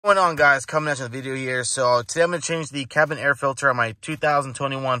What's going on, guys? Coming into the video here. So today I'm going to change the cabin air filter on my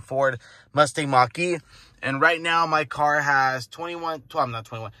 2021 Ford Mustang Mach-E. And right now my car has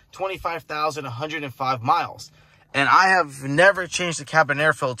 25,105 miles. And I have never changed the cabin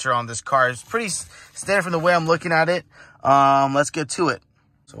air filter on this car. It's pretty standard from the way I'm looking at it. Let's get to it.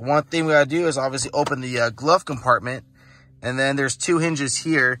 So one thing we got to do is obviously open the glove compartment. And then there's two hinges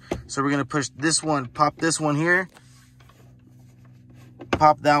here. So we're going to push this one, pop this one here.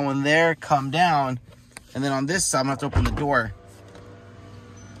 Pop that one there, come down, and then on this side I'm gonna have to open the door.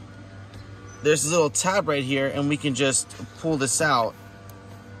 There's this little tab right here, and we can just pull this out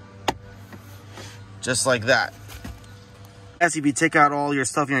just like that. As if you take out all your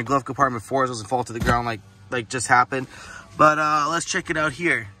stuff in your glove compartment before it doesn't fall to the ground like just happened. But let's check it out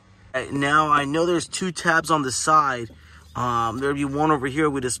here. Right, now I know there's two tabs on the side. There'll be one over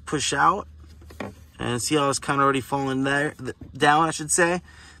here we just push out. And see how it's kind of already falling there, down, I should say.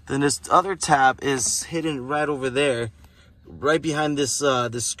 Then this other tab is hidden right over there, right behind this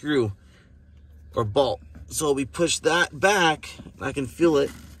this screw or bolt. So we push that back, I can feel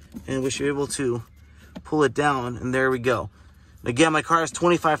it, and we should be able to pull it down, and there we go. Again, my car has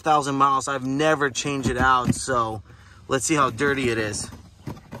 25,000 miles. I've never changed it out, so let's see how dirty it is.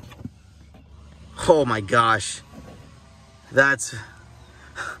 Oh my gosh, that's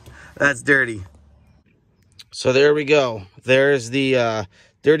dirty. So there we go. There's the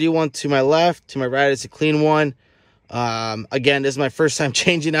dirty one to my left. To my right is a clean one. Again, this is my first time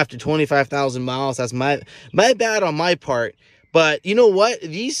changing after 25,000 miles. That's my bad on my part. But you know what?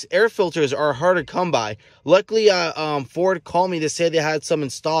 These air filters are hard to come by. Luckily, Ford called me to say they had some in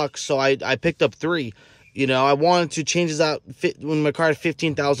stock, so I picked up 3. You know, I wanted to change this out when my car had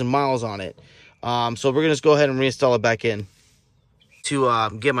 15,000 miles on it. So we're going to just go ahead and reinstall it back in. To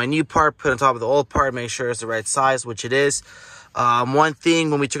get my new part put on top of the old part, make sure it's the right size, which it is. One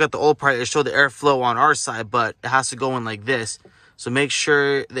thing, when we took out the old part, it showed the airflow on our side, but it has to go in like this. So make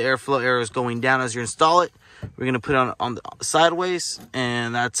sure the airflow arrow is going down as you install it. We're going to put it on the sideways,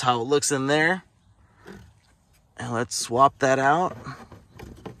 and that's how it looks in there. And let's swap that out.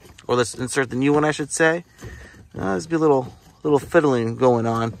 Or let's insert the new one, I should say. There's be a little fiddling going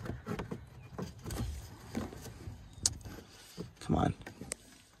on. Come on.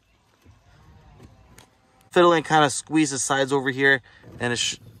 Fiddling, kind of squeeze the sides over here, and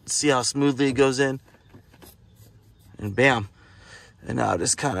see how smoothly it goes in. And bam. And now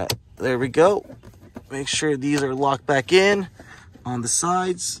just kind of, there we go. Make sure these are locked back in on the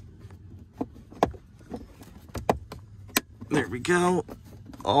sides. There we go.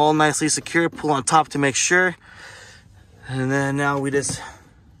 All nicely secure. Pull on top to make sure. And then now we just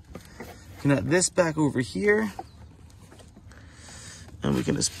connect this back over here. And we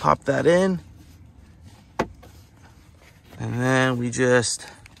can just pop that in. And then we just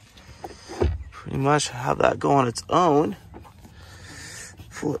pretty much have that go on its own.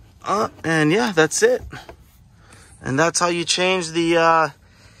 Pull it up, and yeah, that's it. And that's how you change the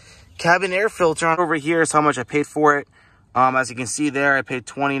cabin air filter. Over here is how much I paid for it. As you can see there, I paid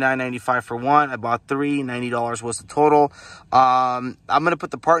 $29.95 for one. I bought 3, $90 was the total. I'm gonna put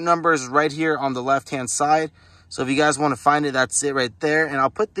the part numbers right here on the left-hand side. So if you guys want to find it, that's it right there. And I'll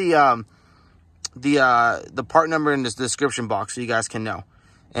put the part number in the description box so you guys can know.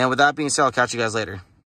 And with that being said, I'll catch you guys later.